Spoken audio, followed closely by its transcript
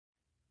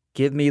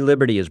Give Me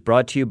Liberty is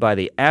brought to you by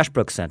the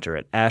Ashbrook Center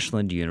at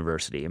Ashland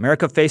University.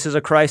 America faces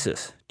a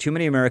crisis. Too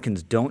many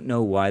Americans don't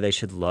know why they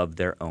should love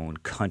their own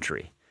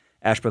country.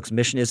 Ashbrook's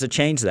mission is to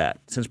change that.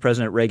 Since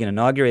President Reagan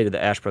inaugurated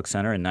the Ashbrook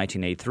Center in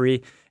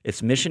 1983,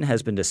 its mission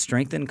has been to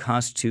strengthen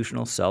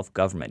constitutional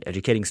self-government,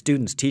 educating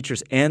students,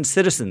 teachers, and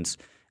citizens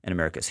in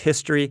America's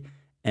history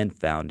and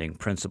founding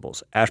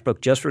principles.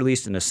 Ashbrook just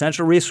released an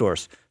essential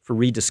resource for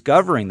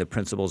rediscovering the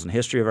principles and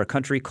history of our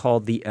country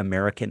called The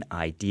American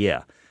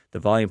Idea. The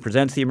volume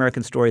presents the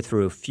American story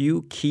through a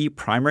few key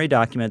primary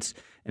documents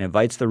and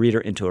invites the reader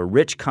into a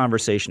rich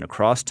conversation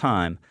across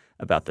time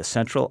about the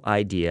central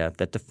idea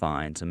that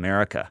defines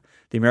America.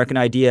 The American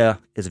Idea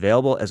is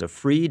available as a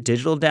free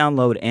digital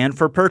download and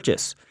for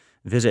purchase.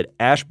 Visit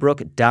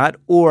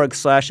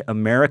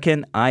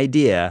ashbrook.org/American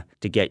Idea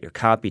to get your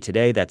copy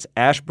today. That's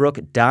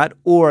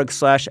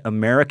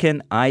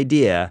ashbrook.org/American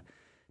Idea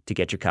to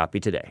get your copy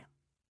today.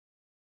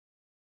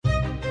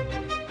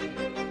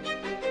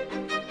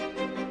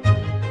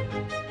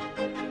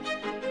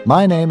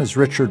 My name is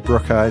Richard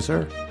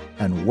Brookhiser,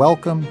 and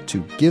welcome to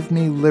Give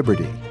Me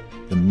Liberty,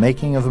 the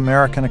making of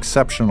American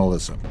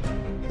exceptionalism,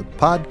 the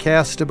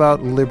podcast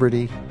about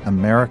liberty,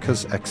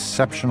 America's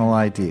exceptional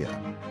idea.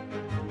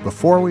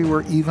 Before we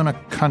were even a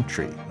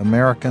country,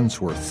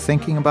 Americans were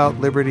thinking about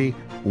liberty,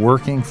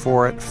 working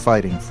for it,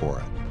 fighting for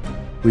it.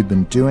 We've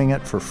been doing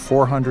it for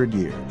 400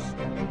 years.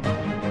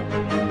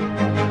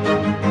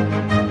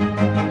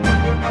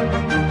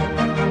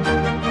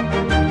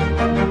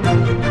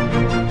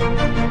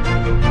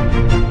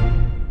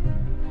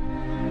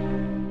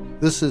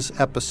 This is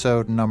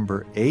episode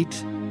number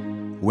 8,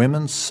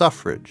 Women's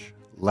Suffrage,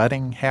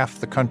 Letting Half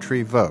the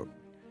Country Vote.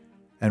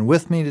 And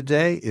with me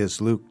today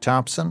is Luke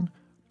Thompson,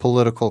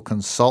 political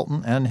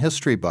consultant and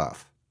history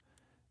buff.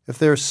 If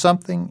there's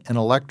something in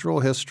electoral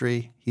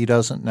history he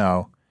doesn't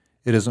know,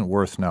 it isn't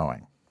worth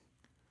knowing.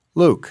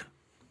 Luke.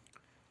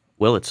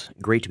 Well, it's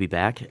great to be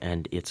back,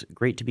 and it's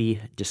great to be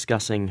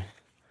discussing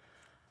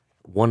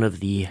one of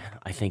the,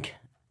 I think,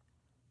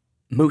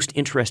 most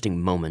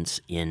interesting moments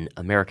in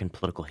American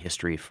political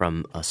history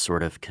from a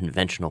sort of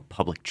conventional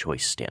public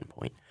choice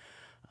standpoint.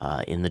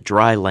 In the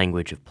dry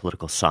language of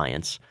political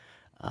science,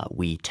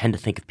 we tend to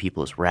think of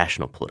people as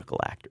rational political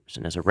actors.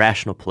 And as a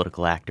rational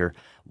political actor,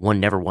 one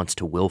never wants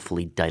to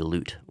willfully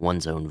dilute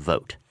one's own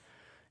vote.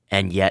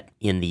 And yet,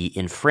 in the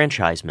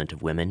enfranchisement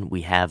of women,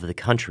 we have the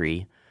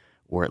country,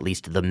 or at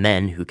least the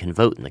men who can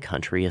vote in the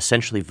country,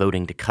 essentially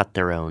voting to cut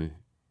their own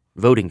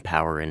voting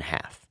power in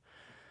half.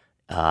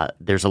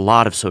 There's a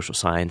lot of social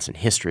science and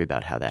history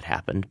about how that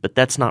happened, but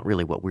that's not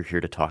really what we're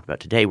here to talk about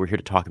today. We're here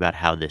to talk about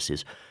how this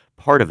is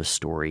part of a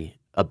story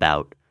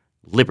about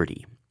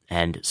liberty,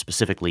 and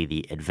specifically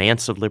the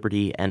advance of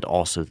liberty and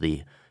also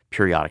the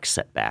periodic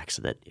setbacks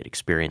that it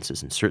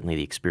experiences. And certainly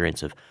the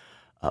experience of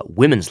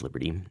women's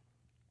liberty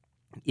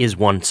is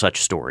one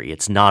such story.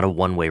 It's not a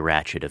one-way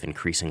ratchet of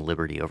increasing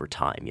liberty over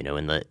time. You know,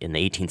 in the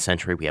 18th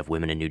century, we have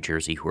women in New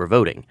Jersey who are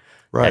voting.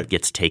 Right. That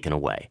gets taken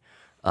away.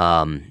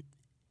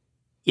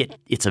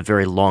 It's a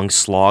very long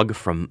slog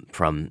from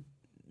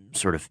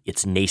sort of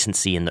its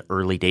nascency in the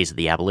early days of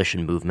the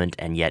abolition movement,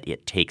 and yet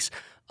it takes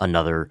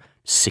another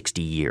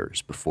 60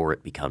 years before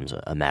it becomes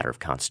a matter of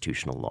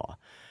constitutional law.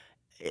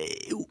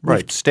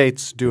 Right.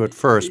 States do it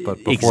first,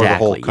 but before the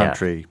whole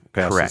country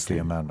passes the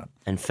amendment.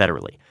 And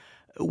federally.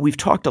 We've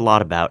talked a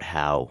lot about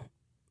how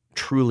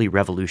truly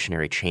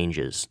revolutionary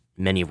changes,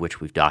 many of which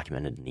we've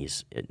documented in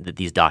these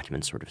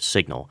documents sort of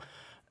signal,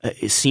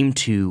 seem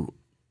to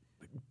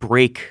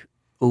break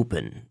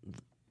open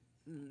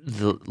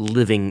the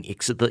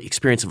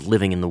experience of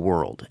living in the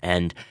world,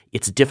 and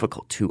it's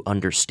difficult to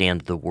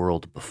understand the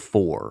world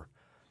before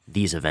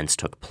these events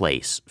took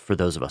place for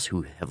those of us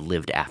who have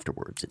lived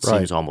afterwards. It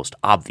seems almost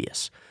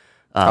obvious.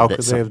 How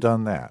could they have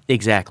done that?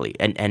 Exactly,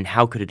 and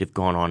how could it have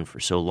gone on for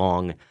so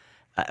long?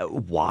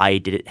 Why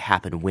did it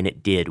happen when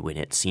it did, when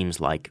it seems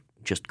like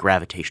just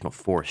gravitational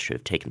force should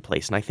have taken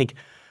place? And I think,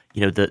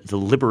 you know,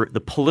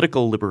 the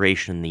political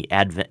liberation, the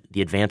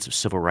advance of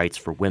civil rights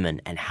for women,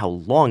 and how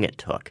long it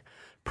took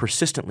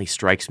persistently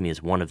strikes me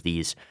as one of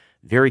these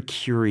very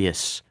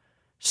curious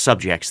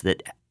subjects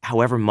that,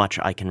 however much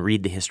I can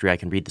read the history, I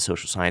can read the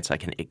social science, I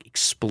can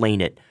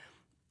explain it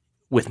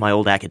with my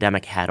old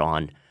academic hat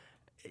on,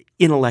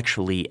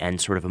 intellectually and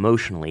sort of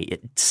emotionally,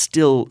 it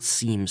still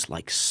seems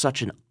like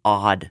such an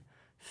odd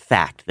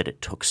fact that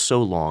it took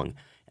so long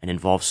and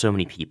involved so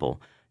many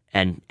people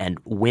and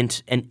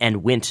went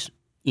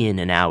in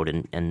and out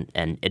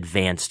and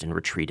advanced and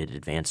retreated.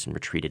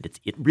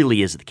 It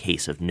really is the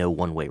case of no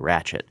one-way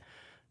ratchet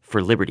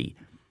for liberty.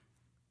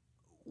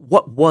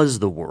 What was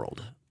the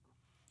world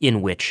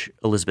in which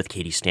Elizabeth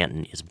Cady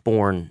Stanton is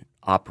born,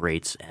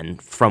 operates,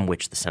 and from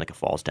which the Seneca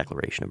Falls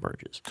Declaration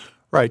emerges?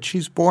 Right.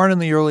 She's born in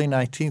the early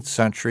 19th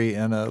century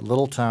in a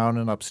little town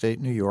in upstate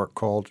New York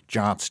called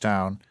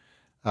Johnstown.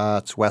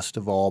 It's west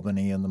of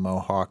Albany in the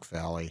Mohawk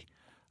Valley.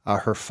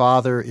 Her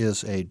father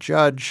is a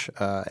judge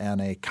and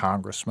a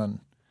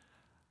congressman.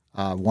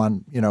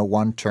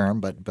 One term,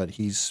 but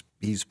he's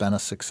been a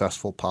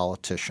successful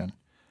politician.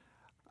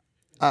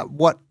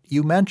 What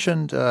you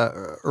mentioned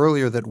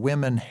earlier that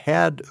women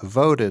had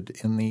voted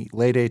in the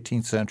late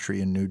 18th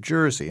century in New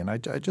Jersey, and I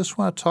just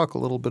want to talk a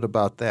little bit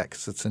about that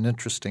because it's an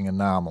interesting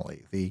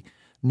anomaly. The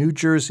New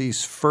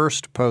Jersey's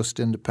first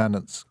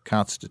post-independence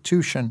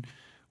constitution,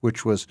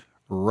 which was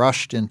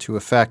rushed into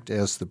effect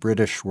as the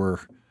British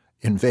were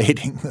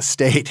invading the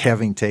state,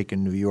 having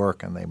taken New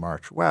York and they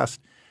marched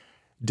west,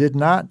 did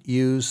not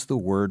use the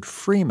word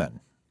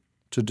freeman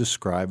to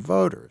describe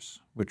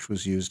voters, which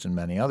was used in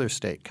many other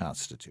state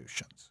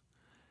constitutions.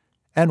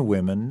 And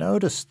women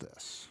noticed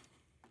this.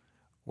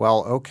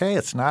 Well, okay,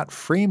 it's not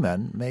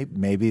freemen.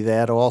 Maybe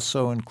that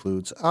also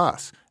includes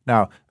us.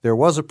 Now, there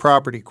was a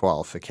property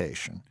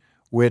qualification,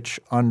 which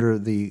under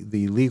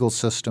the legal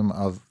system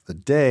of the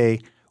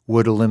day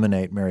would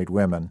eliminate married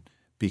women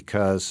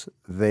because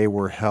they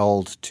were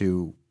held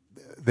to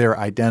 – their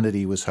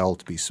identity was held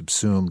to be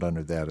subsumed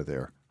under that of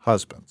their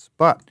husbands.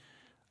 But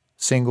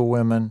single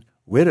women,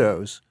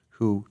 widows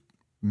who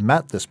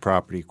met this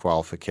property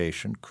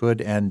qualification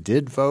could and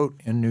did vote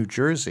in New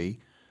Jersey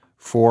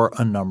for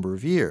a number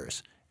of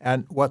years.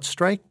 And what's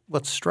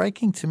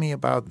striking to me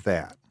about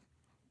that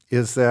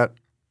is that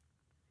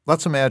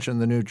let's imagine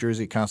the New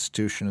Jersey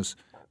Constitution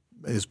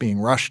is being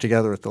rushed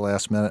together at the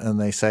last minute,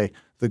 and they say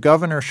the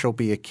governor shall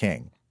be a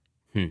king.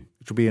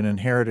 It will be an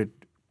inherited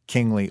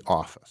kingly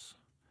office.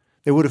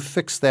 They would have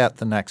fixed that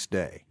the next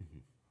day.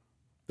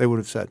 They would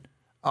have said,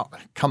 oh,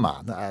 come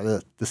on,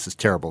 this is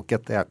terrible.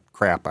 Get that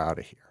crap out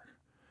of here.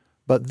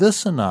 But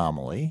this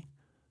anomaly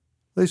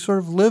they sort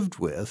of lived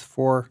with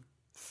for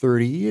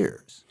 30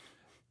 years.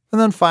 And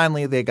then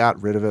finally they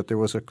got rid of it. There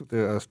was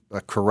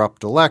a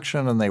corrupt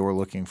election, and they were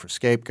looking for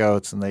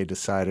scapegoats, and they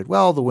decided,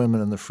 well, the women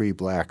and the free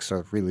blacks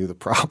are really the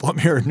problem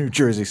here in New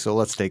Jersey, so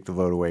let's take the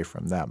vote away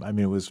from them. I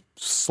mean, it was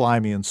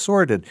slimy and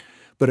sordid,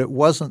 but it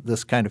wasn't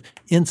this kind of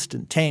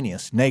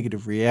instantaneous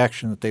negative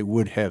reaction that they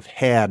would have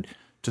had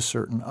to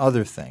certain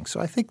other things. So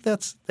I think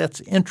that's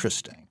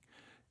interesting,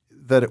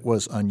 that it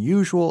was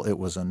unusual, it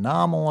was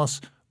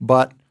anomalous,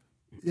 but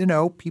you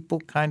know, people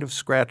kind of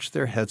scratched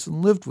their heads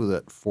and lived with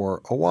it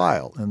for a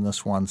while in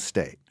this one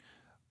state.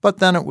 But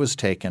then it was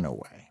taken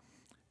away.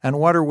 And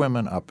what are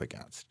women up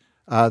against?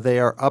 They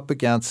are up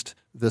against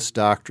this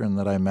doctrine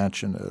that I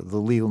mentioned. The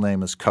legal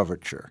name is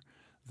coverture,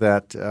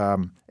 that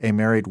a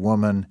married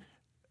woman,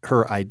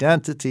 her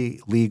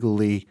identity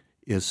legally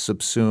is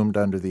subsumed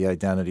under the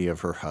identity of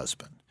her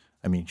husband.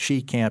 I mean,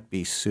 she can't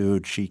be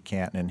sued, she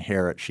can't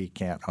inherit, she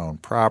can't own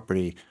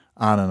property,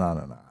 on and on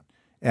and on.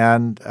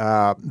 And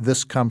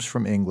this comes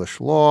from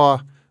English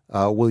law.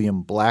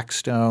 William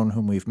Blackstone,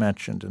 whom we've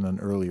mentioned in an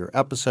earlier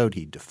episode,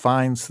 he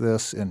defines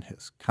this in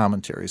his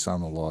commentaries on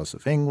the laws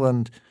of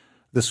England.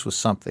 This was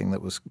something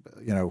that was,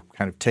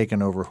 kind of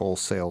taken over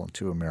wholesale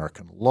into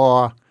American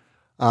law.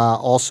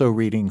 Also,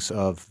 readings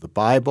of the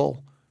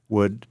Bible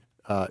would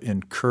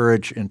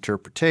encourage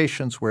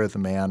interpretations where the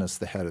man is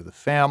the head of the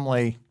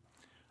family.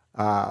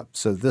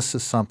 So this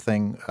is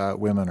something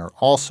women are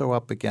also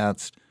up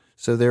against.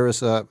 So there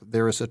is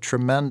a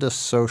tremendous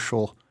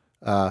social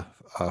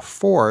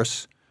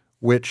force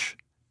which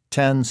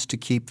tends to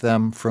keep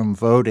them from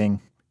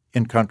voting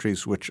in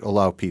countries which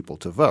allow people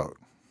to vote.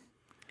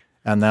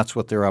 And that's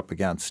what they're up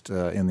against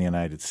in the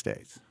United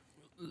States.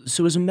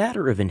 So as a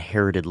matter of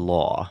inherited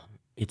law,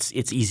 it's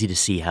easy to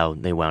see how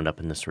they wound up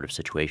in this sort of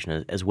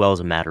situation, as well as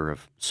a matter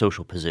of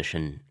social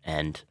position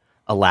and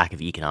a lack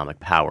of economic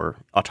power,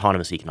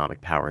 autonomous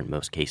economic power in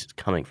most cases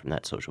coming from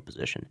that social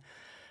position.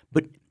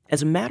 But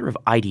as a matter of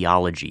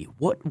ideology,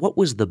 what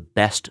was the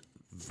best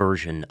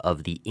version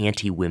of the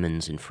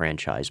anti-women's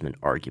enfranchisement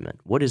argument?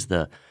 What is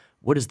the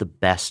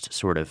best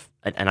sort of,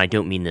 and I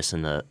don't mean this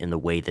in the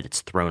way that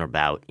it's thrown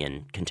about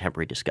in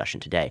contemporary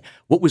discussion today.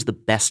 What was the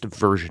best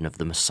version of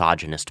the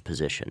misogynist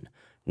position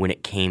when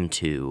it came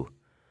to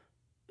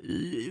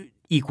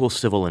equal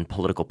civil and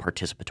political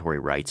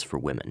participatory rights for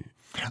women?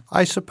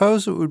 I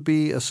suppose it would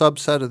be a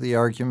subset of the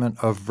argument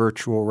of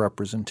virtual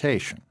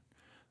representation,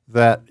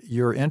 that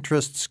your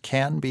interests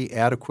can be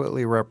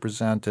adequately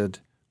represented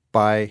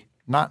by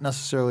not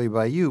necessarily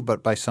by you,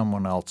 but by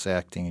someone else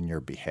acting in your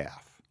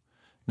behalf.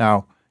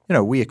 Now,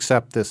 we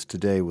accept this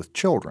today with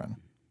children.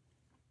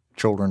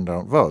 Children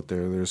don't vote.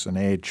 There's an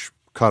age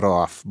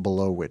cutoff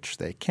below which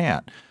they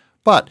can't.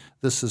 But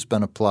this has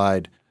been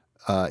applied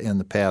in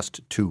the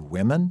past to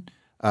women.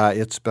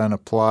 It's been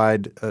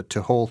applied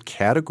to whole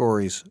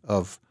categories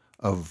of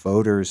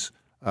voters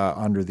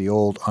under the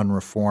old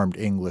unreformed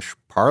English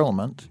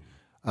Parliament.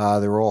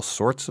 There were all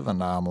sorts of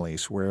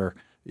anomalies where,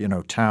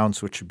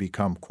 towns which had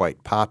become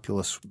quite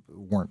populous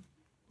weren't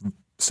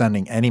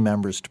sending any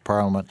members to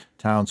Parliament.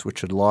 Towns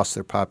which had lost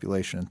their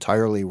population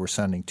entirely were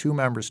sending 2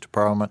 members to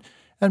Parliament.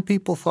 And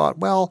people thought,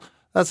 well,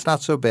 that's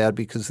not so bad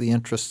because the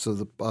interests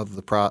of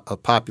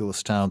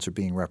populous towns are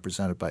being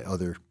represented by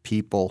other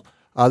people.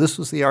 This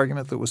was the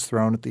argument that was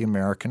thrown at the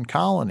American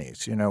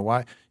colonies.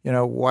 Why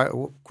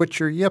quit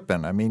your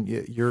yipping? I mean,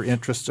 your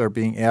interests are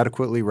being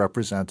adequately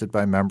represented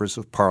by members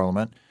of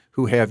Parliament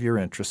who have your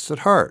interests at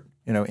heart.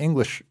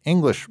 English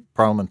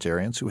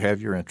parliamentarians who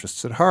have your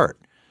interests at heart.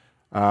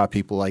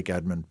 People like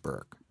Edmund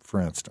Burke,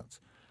 for instance.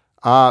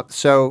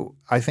 So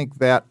I think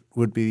that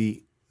would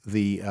be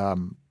the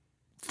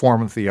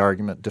form of the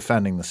argument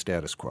defending the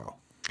status quo.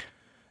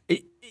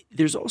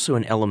 There's also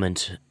an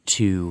element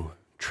to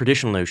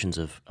traditional notions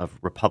of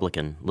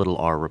Republican, little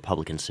r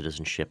Republican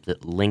citizenship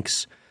that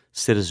links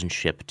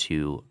citizenship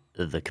to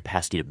the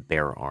capacity to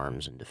bear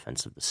arms in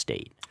defense of the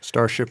state.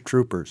 Starship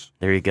Troopers.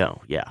 There you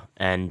go, yeah.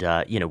 And,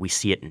 we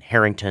see it in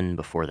Harrington,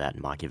 before that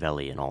in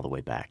Machiavelli, and all the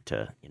way back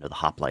to, the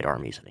hoplite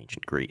armies of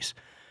ancient Greece.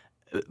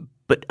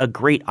 But a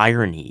great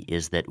irony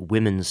is that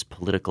women's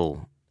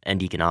political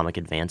and economic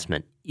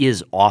advancement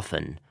is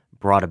often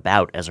brought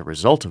about as a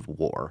result of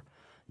war,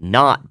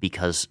 not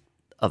because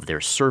of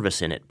their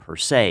service in it per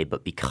se,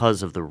 but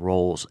because of the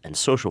roles and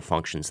social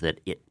functions that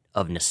it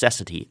of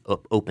necessity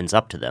opens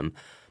up to them,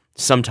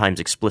 sometimes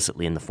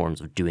explicitly in the forms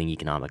of doing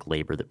economic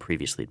labor that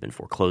previously had been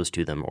foreclosed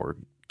to them, or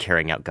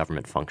carrying out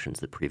government functions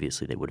that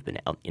previously they would have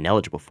been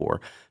ineligible for,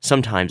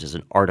 sometimes as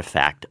an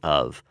artifact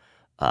of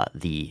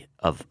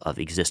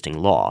existing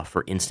law.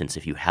 For instance,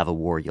 if you have a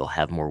war, you'll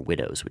have more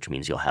widows, which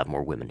means you'll have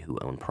more women who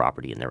own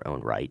property in their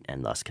own right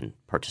and thus can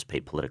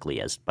participate politically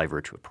as by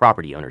virtue of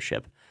property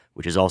ownership,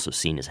 which is also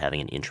seen as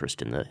having an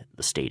interest in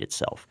the state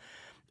itself.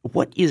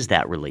 What is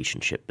that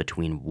relationship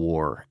between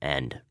war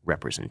and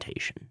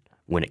representation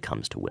when it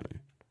comes to women?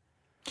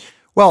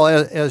 Well,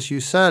 as you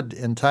said,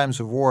 in times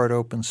of war, it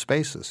opens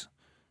spaces.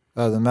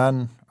 The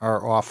men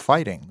are off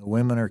fighting. The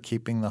women are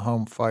keeping the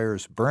home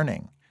fires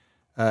burning.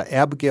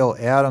 Abigail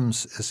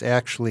Adams is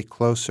actually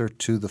closer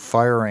to the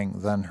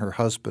firing than her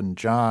husband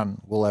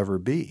John will ever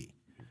be.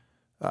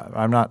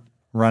 I'm not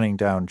running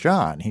down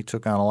John. He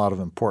took on a lot of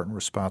important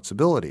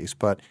responsibilities,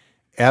 but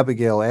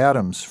Abigail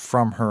Adams,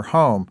 from her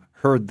home,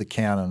 heard the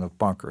cannon of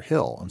Bunker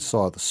Hill and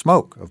saw the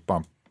smoke of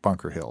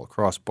Bunker Hill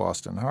across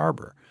Boston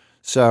Harbor.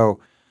 So,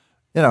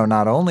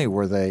 not only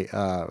were they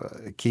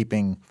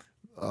keeping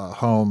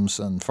homes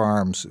and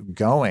farms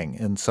going,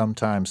 and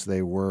sometimes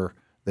they were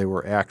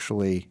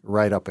actually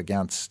right up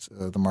against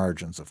the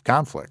margins of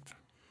conflict.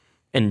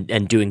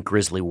 And doing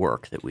grisly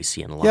work that we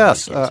see in a lot of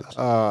these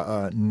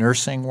cases.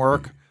 Nursing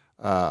work,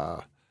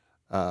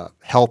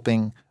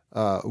 helping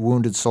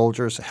wounded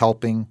soldiers,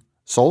 helping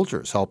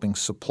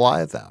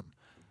supply them.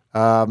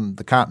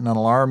 The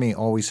Continental Army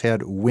always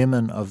had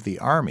women of the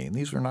army, and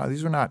these were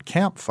not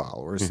camp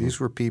followers. Mm-hmm. These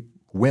were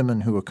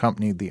women who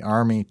accompanied the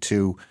army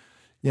to,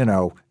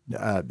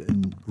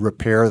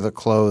 repair the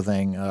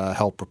clothing,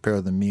 help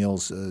prepare the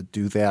meals,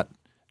 do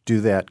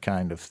that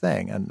kind of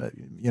thing. And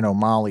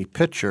Molly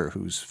Pitcher,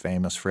 who's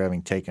famous for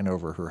having taken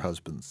over her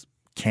husband's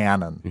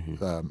cannon,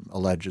 mm-hmm.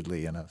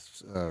 Allegedly in a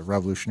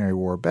Revolutionary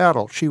War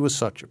battle, she was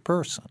such a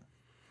person.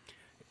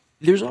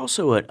 There's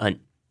also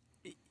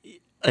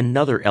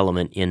another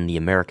element in the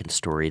American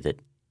story that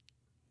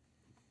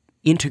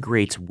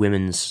integrates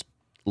women's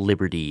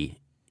liberty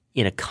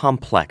in a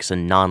complex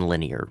and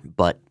nonlinear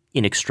but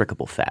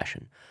inextricable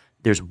fashion.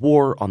 There's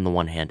war on the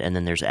one hand, and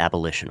then there's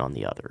abolition on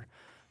the other.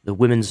 The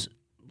women's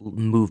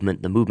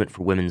movement, the movement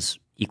for women's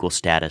equal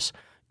status,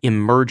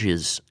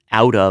 emerges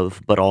out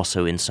of, but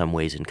also in some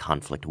ways in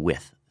conflict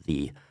with,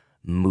 the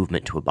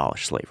movement to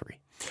abolish slavery.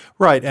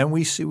 Right, and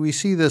we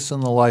see this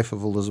in the life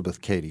of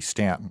Elizabeth Cady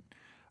Stanton,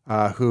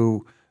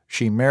 who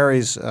she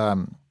marries.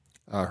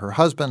 Her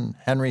husband,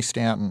 Henry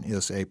Stanton,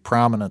 is a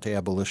prominent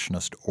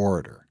abolitionist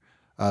orator.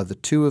 The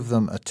two of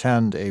them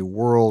attend a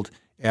World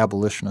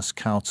Abolitionist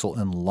Council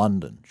in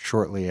London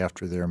shortly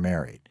after they're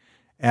married.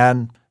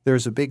 And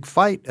there's a big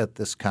fight at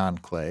this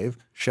conclave.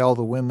 Shall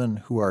the women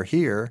who are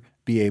here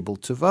be able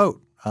to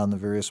vote on the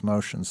various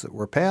motions that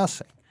we're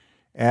passing?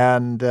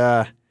 And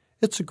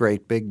it's a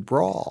great big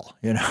brawl,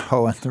 and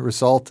the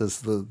result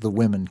is the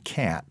women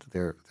can't.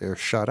 They're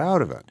shut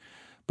out of it.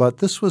 But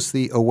this was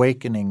the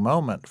awakening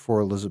moment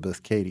for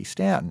Elizabeth Cady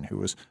Stanton, who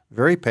was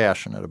very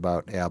passionate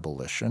about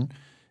abolition,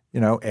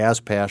 as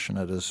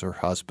passionate as her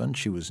husband.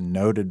 She was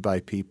noted by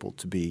people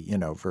to be,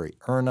 very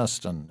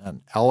earnest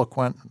and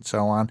eloquent and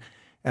so on.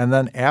 And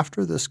then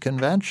after this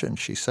convention,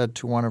 she said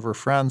to one of her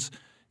friends,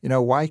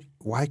 why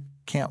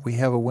can't we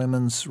have a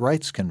women's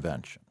rights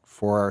convention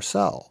for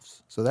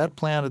ourselves? So that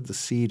planted the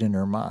seed in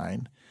her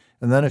mind.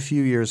 And then a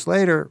few years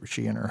later,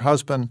 she and her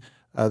husband,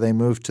 they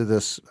moved to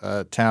this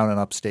town in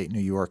upstate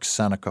New York,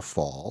 Seneca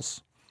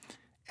Falls.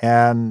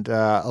 And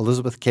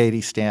Elizabeth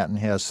Cady Stanton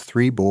has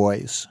 3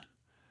 boys.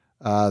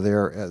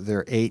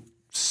 They're 8,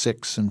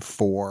 6, and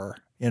 4.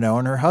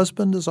 And her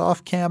husband is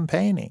off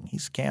campaigning.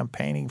 He's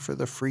campaigning for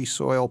the Free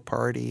Soil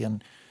Party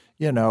and,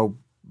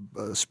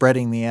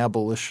 spreading the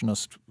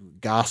abolitionist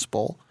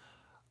gospel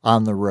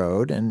on the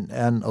road.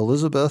 And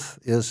Elizabeth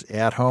is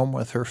at home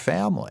with her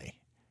family.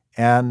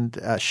 And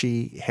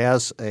she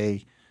has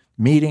a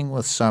meeting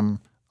with some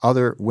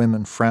other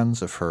women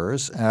friends of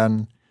hers,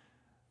 and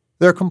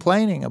they're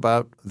complaining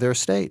about their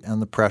state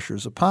and the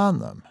pressures upon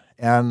them.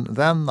 And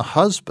then the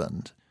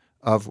husband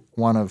of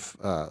one of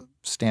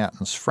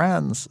Stanton's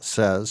friends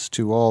says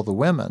to all the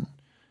women,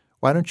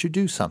 why don't you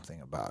do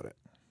something about it?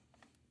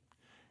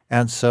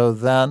 And so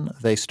then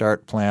they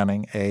start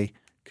planning a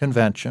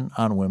convention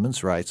on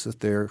women's rights that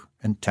they're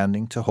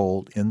intending to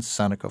hold in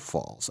Seneca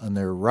Falls. And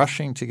they're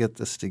rushing to get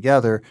this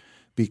together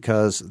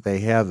because they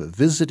have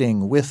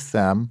visiting with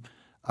them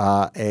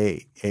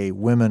a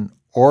women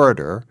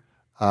orator,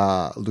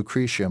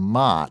 Lucretia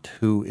Mott,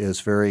 who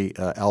is very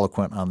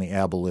eloquent on the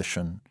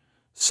abolition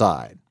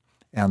side.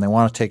 And they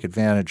want to take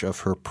advantage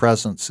of her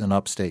presence in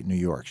upstate New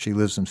York. She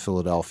lives in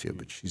Philadelphia,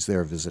 but she's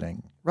there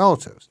visiting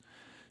relatives.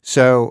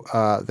 So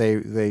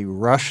they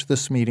rush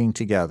this meeting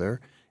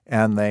together,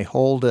 and they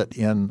hold it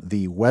in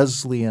the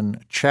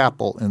Wesleyan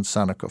Chapel in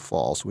Seneca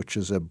Falls, which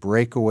is a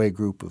breakaway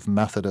group of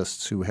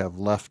Methodists who have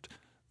left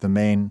the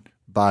main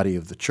body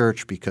of the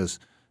church because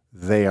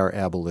they are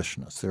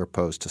abolitionists. They're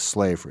opposed to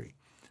slavery.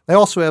 They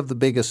also have the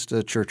biggest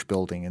church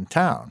building in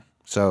town,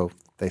 so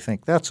they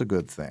think that's a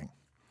good thing.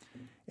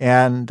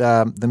 And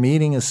the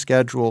meeting is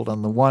scheduled,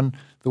 and the one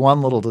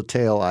little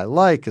detail I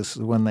like is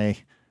when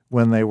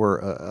they were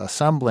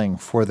assembling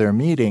for their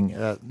meeting,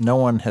 no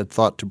one had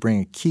thought to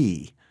bring a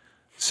key.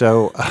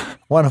 So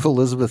one of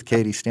Elizabeth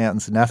Cady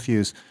Stanton's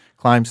nephews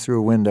climbs through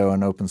a window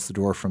and opens the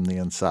door from the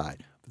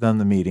inside. But then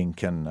the meeting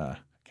can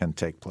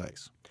take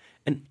place.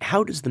 And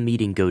how does the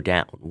meeting go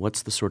down?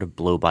 What's the sort of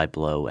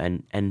blow-by-blow?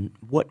 And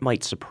what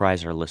might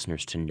surprise our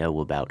listeners to know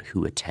about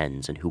who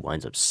attends and who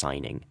winds up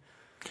signing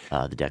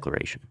the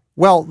declaration?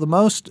 Well, the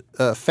most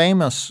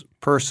famous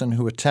person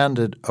who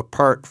attended,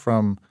 apart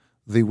from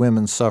the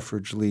women's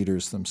suffrage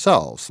leaders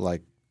themselves,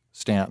 like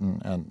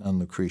Stanton and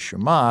Lucretia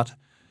Mott,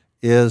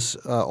 is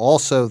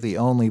also the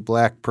only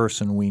black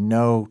person we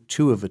know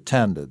to have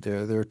attended.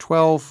 There are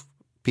 12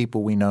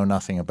 people we know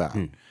nothing about.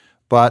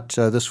 But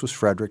this was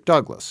Frederick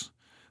Douglass,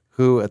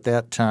 who at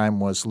that time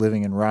was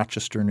living in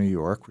Rochester, New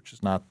York, which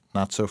is not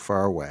so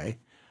far away.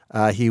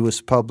 He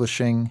was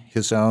publishing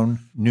his own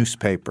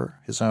newspaper,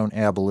 his own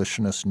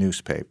abolitionist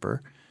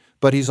newspaper,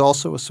 but he's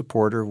also a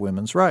supporter of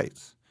women's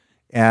rights.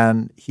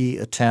 And he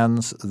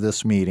attends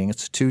this meeting.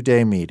 It's a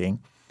 2-day meeting.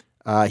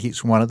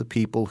 He's one of the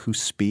people who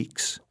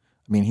speaks.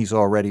 I mean, he's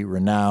already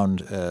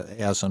renowned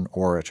as an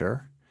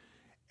orator.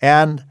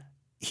 And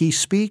he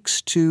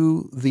speaks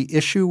to the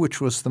issue which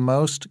was the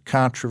most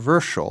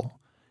controversial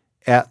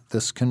at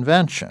this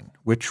convention,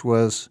 which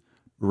was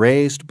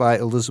raised by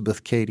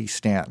Elizabeth Cady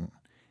Stanton.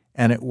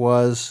 And it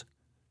was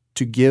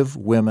to give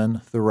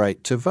women the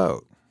right to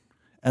vote.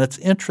 And it's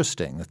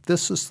interesting that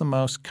this is the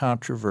most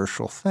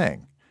controversial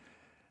thing.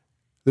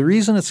 The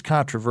reason it's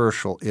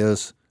controversial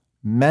is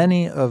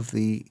many of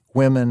the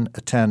women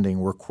attending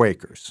were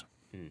Quakers.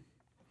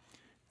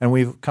 And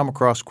we've come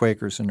across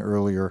Quakers in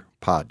earlier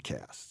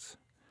podcasts.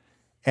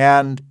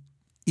 And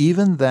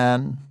even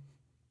then,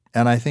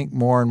 and I think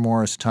more and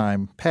more as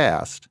time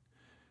passed,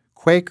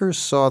 Quakers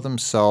saw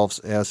themselves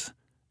as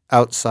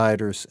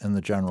outsiders in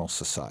the general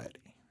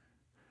society.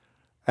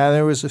 And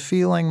there was a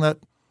feeling that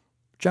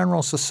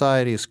general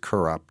society is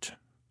corrupt.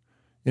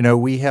 You know,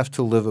 we have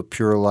to live a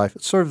pure life.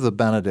 It's sort of the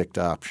Benedict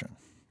option,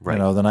 right. You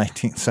know, the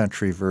 19th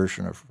century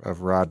version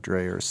of Rod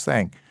Dreher's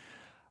thing.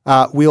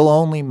 We'll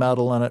only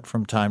meddle in it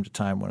from time to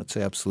time when it's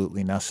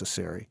absolutely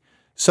necessary.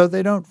 So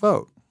they don't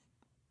vote.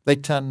 They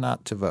tend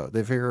not to vote.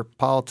 They figure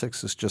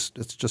politics is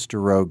just a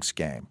rogue's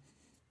game,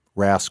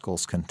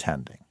 rascals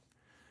contending.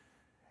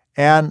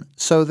 And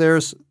so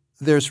there's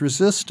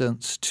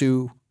resistance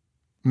to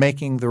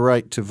making the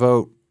right to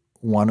vote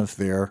one of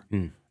their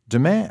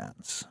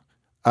demands.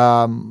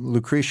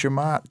 Lucretia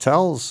Mott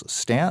tells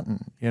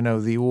Stanton, you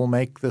know, thee will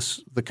make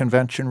the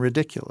convention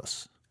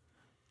ridiculous.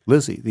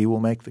 Lizzie, thee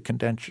will make the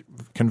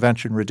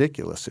convention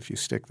ridiculous if you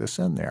stick this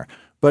in there.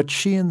 But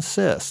she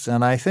insists,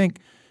 and I think,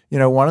 you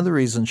know, one of the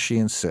reasons she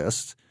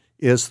insists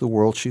is the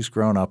world she's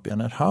grown up in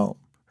at home.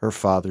 Her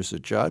father's a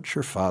judge.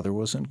 Her father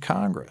was in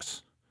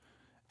Congress.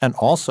 And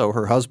also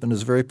her husband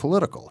is very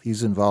political.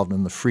 He's involved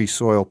in the Free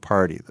Soil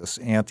Party, this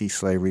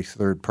anti-slavery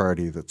third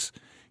party that's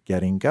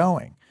getting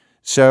going.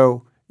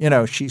 So, you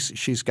know,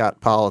 she's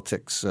got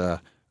politics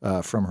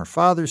from her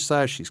father's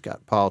side. She's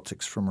got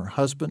politics from her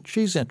husband.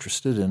 She's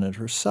interested in it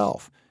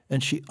herself,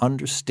 and she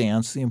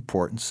understands the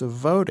importance of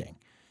voting.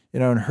 You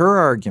know, and her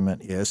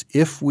argument is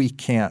if we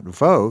can't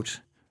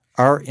vote,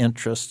 our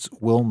interests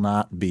will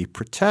not be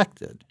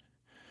protected.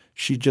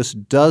 She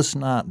just does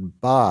not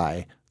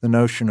buy the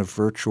notion of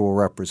virtual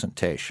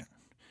representation.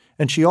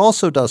 And she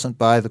also doesn't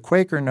buy the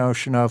Quaker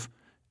notion of,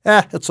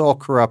 it's all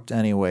corrupt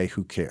anyway,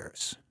 who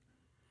cares?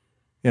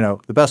 You know,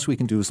 the best we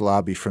can do is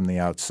lobby from the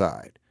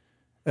outside.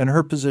 And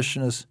her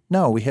position is,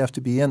 no, we have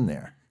to be in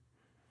there.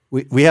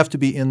 We have to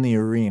be in the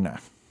arena,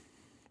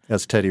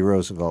 as Teddy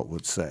Roosevelt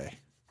would say.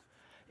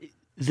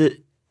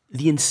 The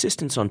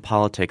insistence on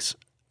politics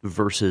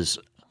versus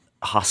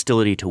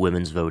hostility to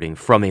women's voting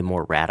from a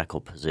more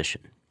radical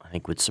position, I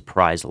think, would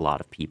surprise a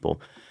lot of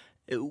people.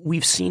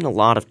 We've seen a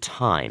lot of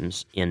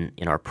times in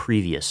our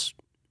previous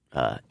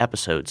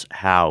episodes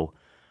how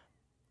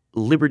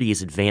liberty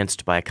is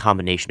advanced by a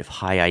combination of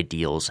high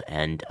ideals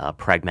and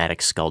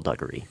pragmatic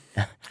skullduggery.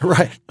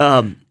 Right.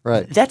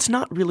 Right. That's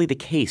not really the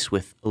case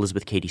with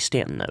Elizabeth Cady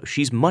Stanton, though.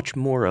 She's much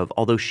more of,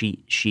 although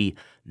she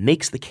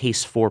makes the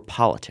case for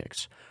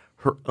politics,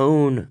 her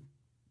own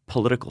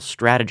political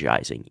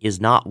strategizing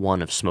is not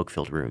one of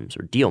smoke-filled rooms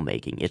or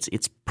deal-making.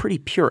 It's pretty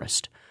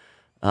purist.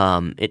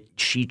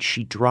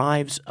 She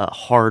drives a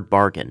hard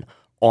bargain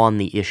on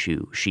the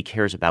issue she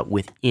cares about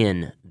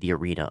within the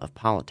arena of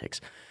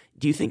politics.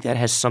 Do you think that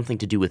has something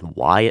to do with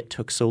why it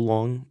took so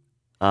long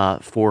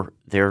for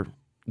their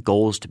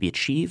goals to be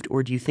achieved,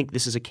 or do you think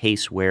this is a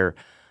case where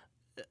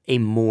a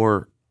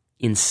more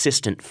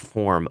insistent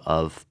form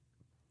of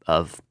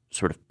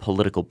sort of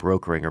political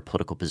brokering or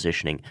political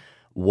positioning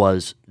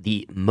was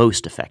the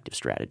most effective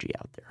strategy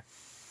out there?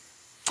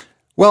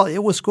 Well, it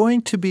was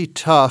going to be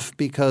tough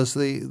because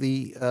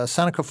the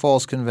Seneca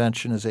Falls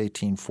Convention is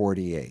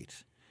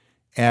 1848,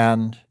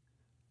 and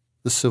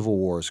the Civil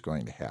War is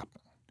going to happen.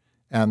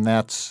 And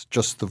that's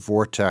just the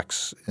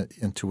vortex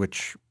into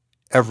which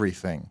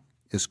everything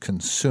is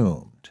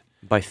consumed.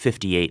 By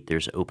 58,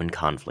 there's open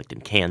conflict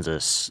in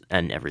Kansas,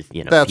 and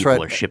everything. That's people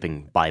right. are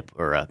shipping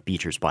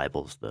Beecher's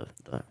Bibles, the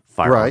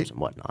firearms and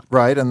whatnot.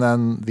 Right, and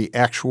then the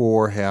actual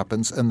war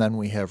happens, and then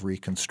we have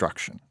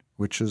Reconstruction,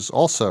 which is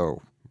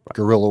also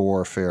guerrilla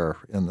warfare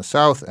in the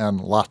South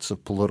and lots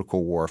of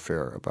political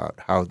warfare about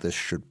how this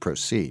should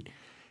proceed.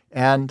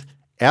 And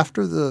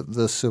after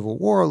the Civil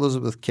War,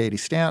 Elizabeth Cady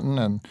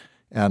Stanton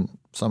and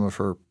some of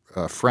her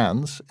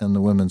friends in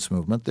the women's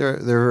movement, they're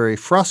very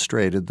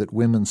frustrated that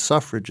women's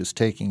suffrage is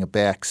taking a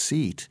back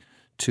seat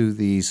to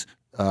these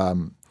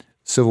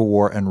Civil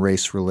War and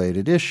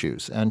race-related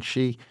issues. And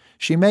she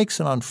makes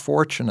an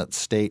unfortunate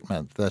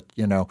statement that,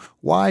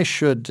 why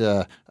should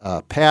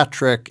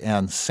Patrick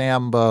and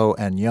Sambo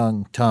and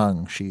Young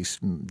Tongue, she's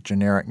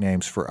generic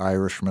names for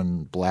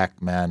Irishmen,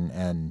 black men,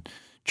 and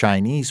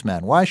Chinese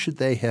men, why should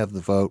they have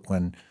the vote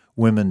when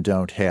women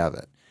don't have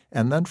it?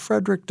 And then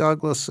Frederick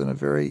Douglass, in a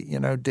very,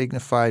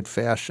 dignified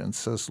fashion,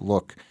 says,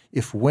 look,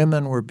 if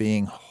women were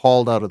being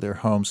hauled out of their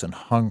homes and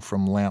hung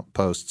from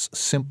lampposts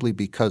simply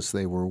because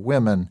they were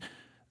women,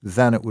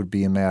 then it would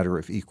be a matter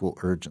of equal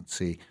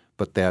urgency.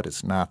 But that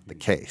is not the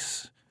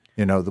case.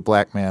 The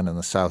black man in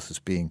the South is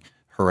being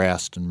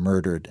harassed and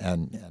murdered,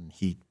 and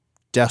he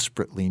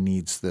desperately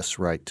needs this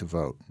right to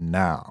vote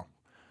now.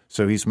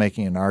 So he's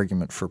making an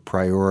argument for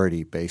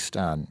priority based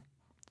on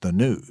the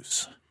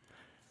news.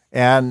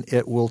 And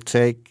it will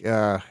take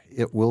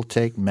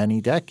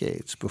many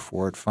decades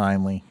before it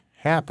finally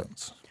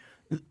happens.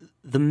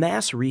 The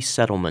mass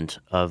resettlement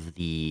of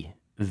the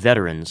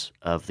veterans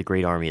of the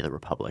Great Army of the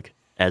Republic,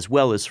 as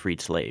well as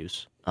freed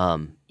slaves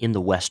in the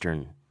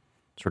western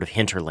sort of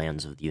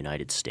hinterlands of the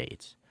United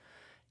States,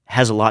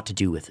 has a lot to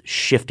do with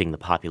shifting the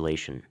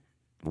population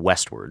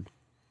westward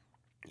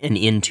and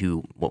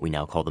into what we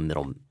now call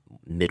the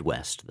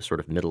Midwest, the sort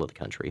of middle of the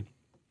country,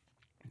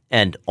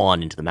 and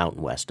on into the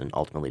Mountain West and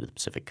ultimately to the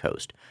Pacific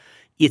Coast.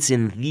 It's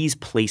in these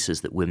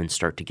places that women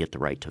start to get the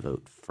right to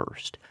vote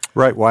first.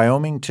 Right,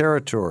 Wyoming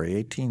Territory,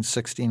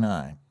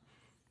 1869.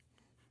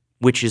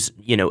 Which is,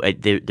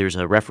 there's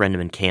a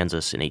referendum in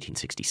Kansas in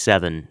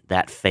 1867.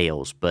 That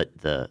fails, but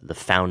the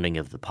founding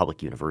of the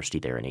public university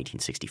there in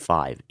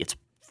 1865,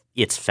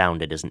 it's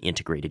founded as an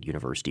integrated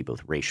university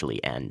both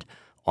racially and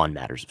on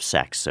matters of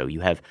sex. So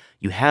you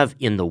have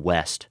in the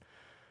West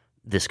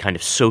this kind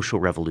of social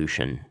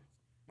revolution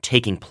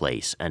taking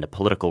place and a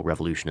political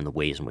revolution in the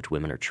ways in which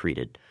women are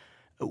treated.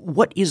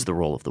 What is the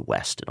role of the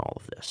West in all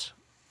of this?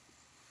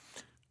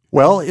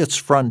 Well, it's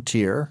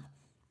frontier.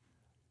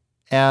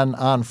 And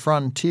on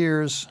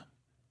frontiers,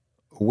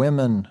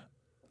 women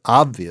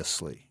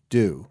obviously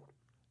do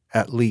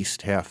at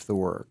least half the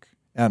work,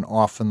 and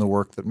often the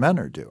work that men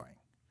are doing.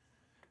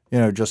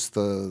 Just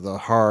the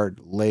hard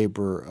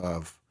labor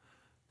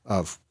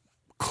of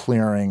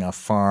clearing a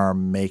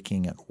farm,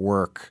 making it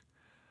work.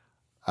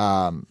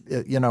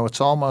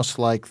 It's almost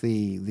like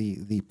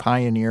the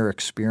pioneer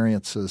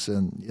experiences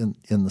in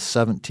the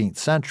 17th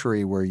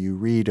century where you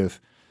read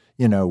of,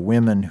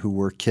 women who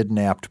were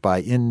kidnapped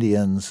by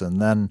Indians, and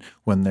then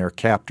when their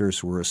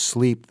captors were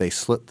asleep, they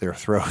slit their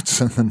throats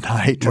in the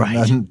night and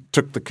then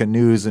took the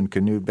canoes and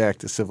canoed back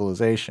to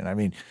civilization. I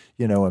mean,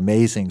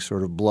 amazing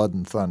sort of blood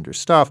and thunder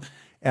stuff.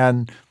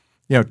 And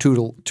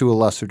to a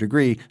lesser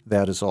degree,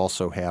 that is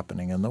also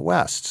happening in the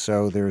West.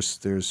 So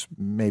there's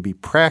maybe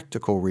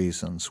practical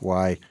reasons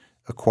why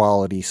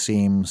equality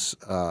seems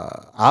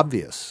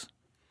obvious,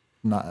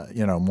 not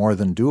more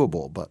than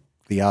doable, but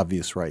the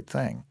obvious right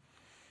thing.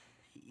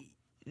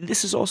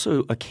 This is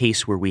also a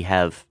case where we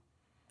have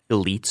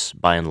elites,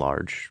 by and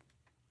large,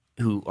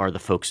 who are the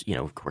folks.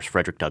 Of course,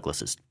 Frederick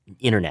Douglass is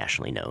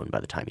internationally known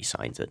by the time he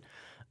signs it.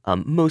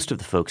 Most of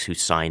the folks who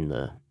sign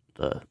the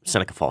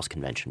Seneca Falls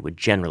Convention would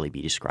generally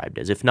be described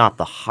as, if not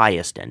the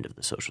highest end of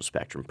the social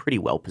spectrum, pretty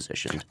well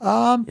positioned.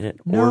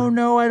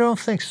 No, I don't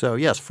think so.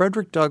 Yes,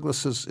 Frederick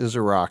Douglass is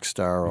a rock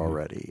star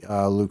already.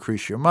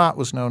 Lucretia Mott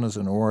was known as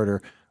an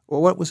orator.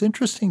 Well, what was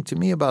interesting to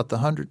me about the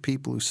 100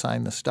 people who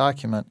signed this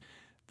document,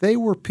 they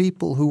were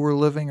people who were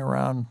living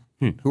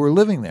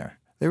there.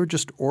 They were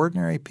just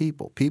ordinary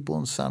people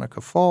in Seneca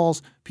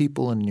Falls,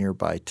 people in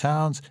nearby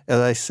towns. As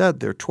I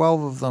said, there are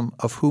 12 of them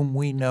of whom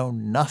we know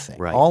nothing.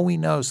 Right. All we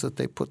know is that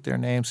they put their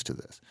names to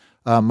this.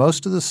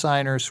 Most of the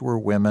signers were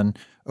women.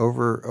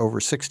 Over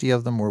 60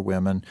 of them were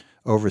women.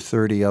 Over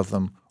 30 of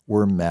them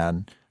were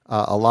men.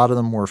 A lot of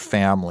them were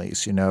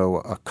families.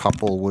 A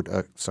couple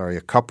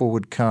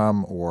would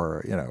come,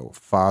 or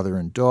father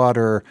and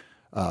daughter,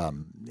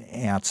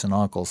 aunts and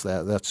uncles,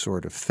 that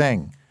sort of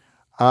thing.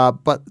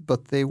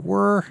 But they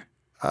were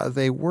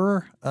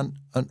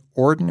an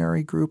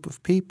ordinary group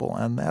of people,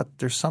 and that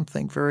there's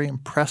something very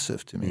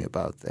impressive to me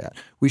about that.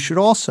 We should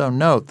also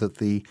note that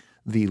the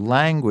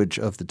language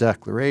of the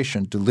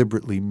Declaration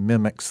deliberately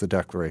mimics the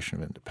Declaration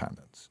of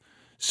Independence.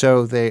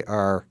 So they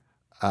are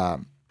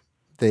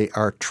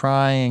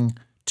trying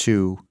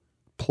to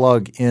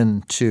plug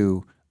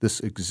into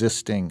this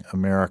existing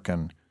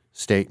American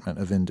statement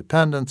of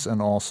independence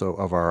and also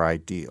of our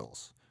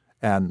ideals.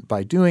 And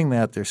by doing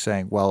that, they're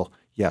saying, well,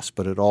 yes,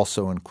 but it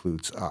also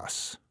includes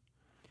us.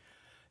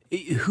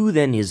 Who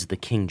then is the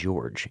King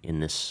George in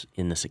this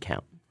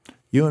account?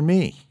 You and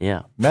me.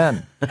 Yeah.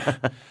 Men.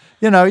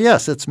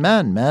 Yes, it's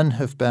men. Men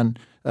have been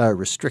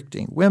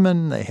restricting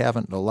women. They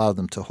haven't allowed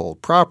them to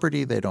hold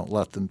property. They don't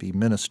let them be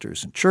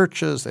ministers in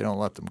churches. They don't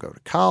let them go to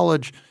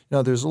college.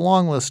 There's a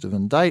long list of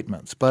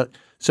indictments.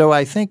 So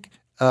I think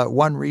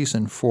one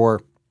reason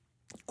for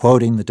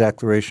quoting the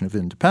Declaration of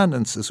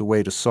Independence is a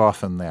way to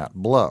soften that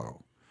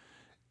blow.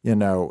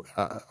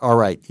 All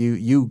right,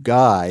 you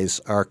guys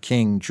are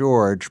King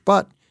George,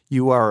 but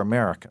you are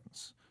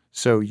Americans.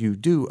 So you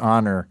do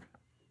honor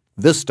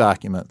this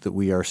document that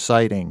we are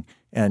citing,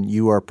 and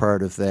you are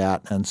part of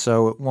that. And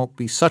so it won't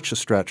be such a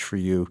stretch for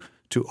you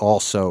to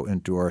also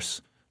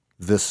endorse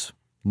this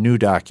new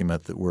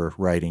document that we're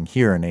writing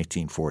here in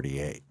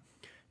 1848.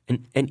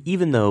 And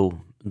even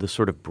though the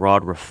sort of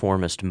broad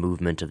reformist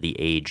movement of the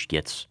age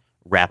gets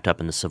wrapped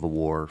up in the Civil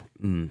War,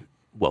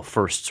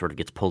 first sort of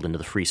gets pulled into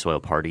the Free Soil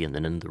Party and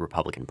then into the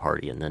Republican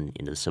Party and then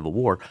into the Civil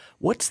War,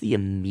 what's the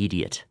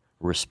immediate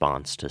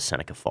response to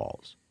Seneca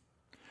Falls?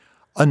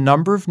 A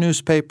number of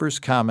newspapers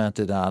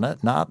commented on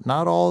it, not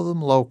all of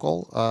them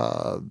local.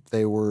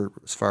 They were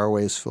as far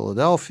away as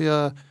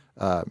Philadelphia,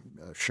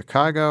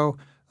 Chicago.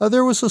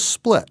 There was a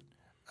split.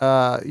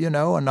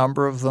 A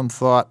number of them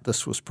thought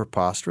this was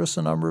preposterous.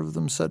 A number of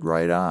them said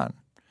right on.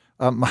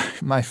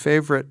 My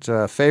favorite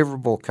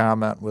favorable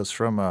comment was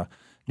from a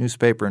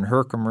newspaper in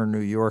Herkimer, New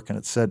York, and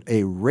it said,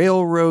 "A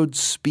railroad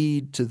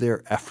speed to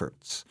their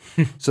efforts."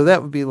 So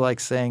that would be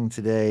like saying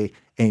today,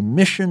 a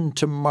mission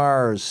to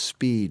Mars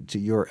speed to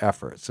your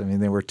efforts. I mean,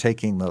 they were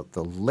taking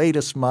the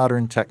latest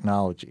modern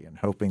technology and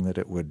hoping that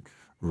it would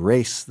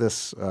race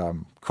this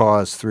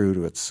cause through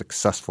to its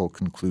successful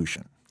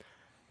conclusion.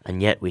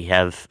 And yet we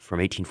have from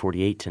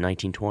 1848 to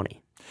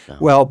 1920. So.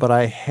 Well, but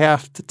I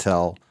have to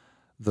tell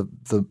the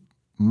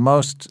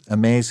most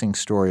amazing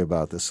story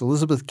about this.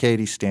 Elizabeth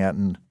Cady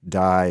Stanton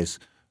dies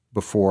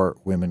before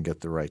women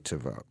get the right to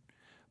vote.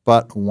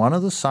 But one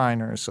of the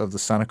signers of the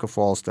Seneca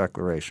Falls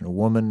Declaration, a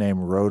woman named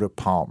Rhoda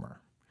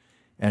Palmer,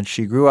 and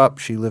she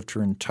lived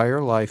her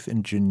entire life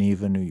in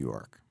Geneva, New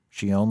York.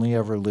 She only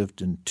ever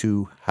lived in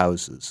 2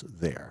 houses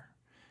there.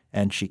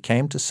 And she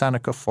came to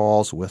Seneca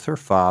Falls with her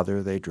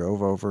father. They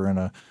drove over in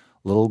a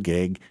little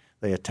gig.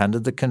 They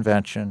attended the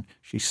convention.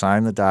 She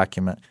signed the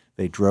document.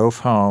 They drove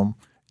home.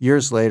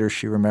 Years later,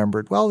 she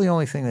remembered, well, the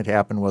only thing that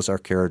happened was our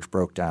carriage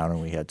broke down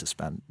and we had to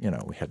spend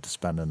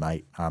a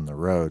night on the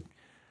road.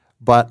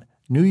 But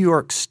New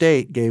York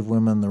State gave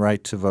women the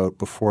right to vote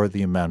before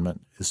the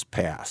amendment is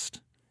passed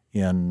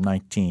in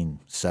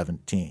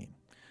 1917.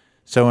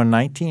 So in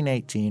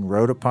 1918,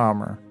 Rhoda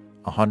Palmer,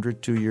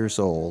 102 years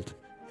old,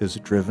 is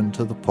driven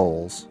to the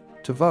polls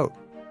to vote.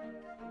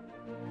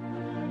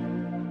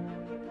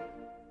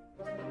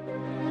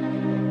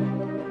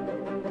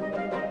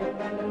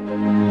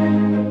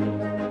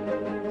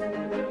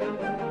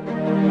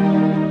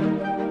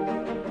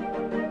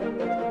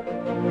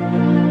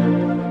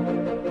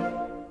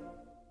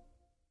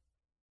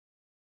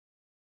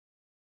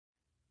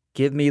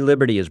 Give Me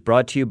Liberty is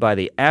brought to you by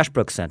the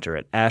Ashbrook Center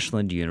at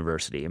Ashland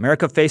University.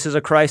 America faces a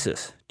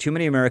crisis. Too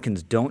many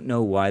Americans don't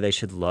know why they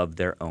should love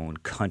their own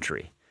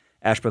country.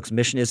 Ashbrook's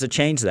mission is to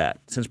change that.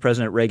 Since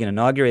President Reagan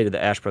inaugurated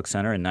the Ashbrook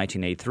Center in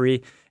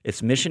 1983,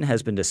 its mission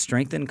has been to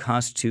strengthen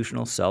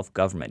constitutional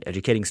self-government,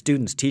 educating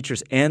students,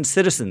 teachers, and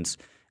citizens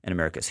in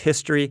America's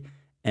history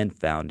and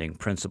founding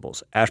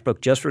principles. Ashbrook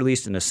just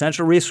released an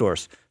essential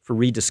resource for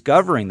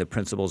rediscovering the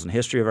principles and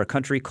history of our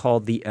country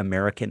called The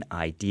American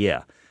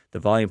Idea. The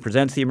volume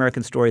presents the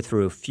American story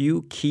through a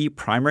few key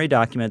primary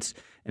documents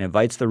and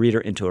invites the reader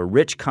into a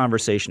rich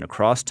conversation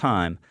across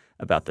time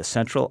about the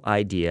central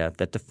idea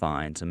that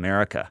defines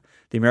America.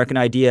 The American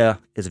Idea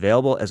is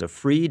available as a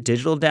free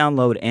digital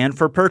download and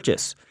for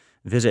purchase.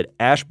 Visit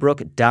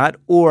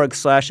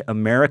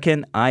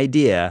ashbrook.org/American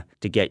Idea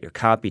to get your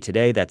copy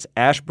today. That's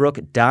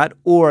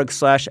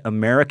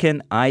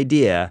ashbrook.org/American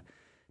Idea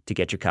to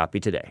get your copy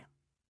today.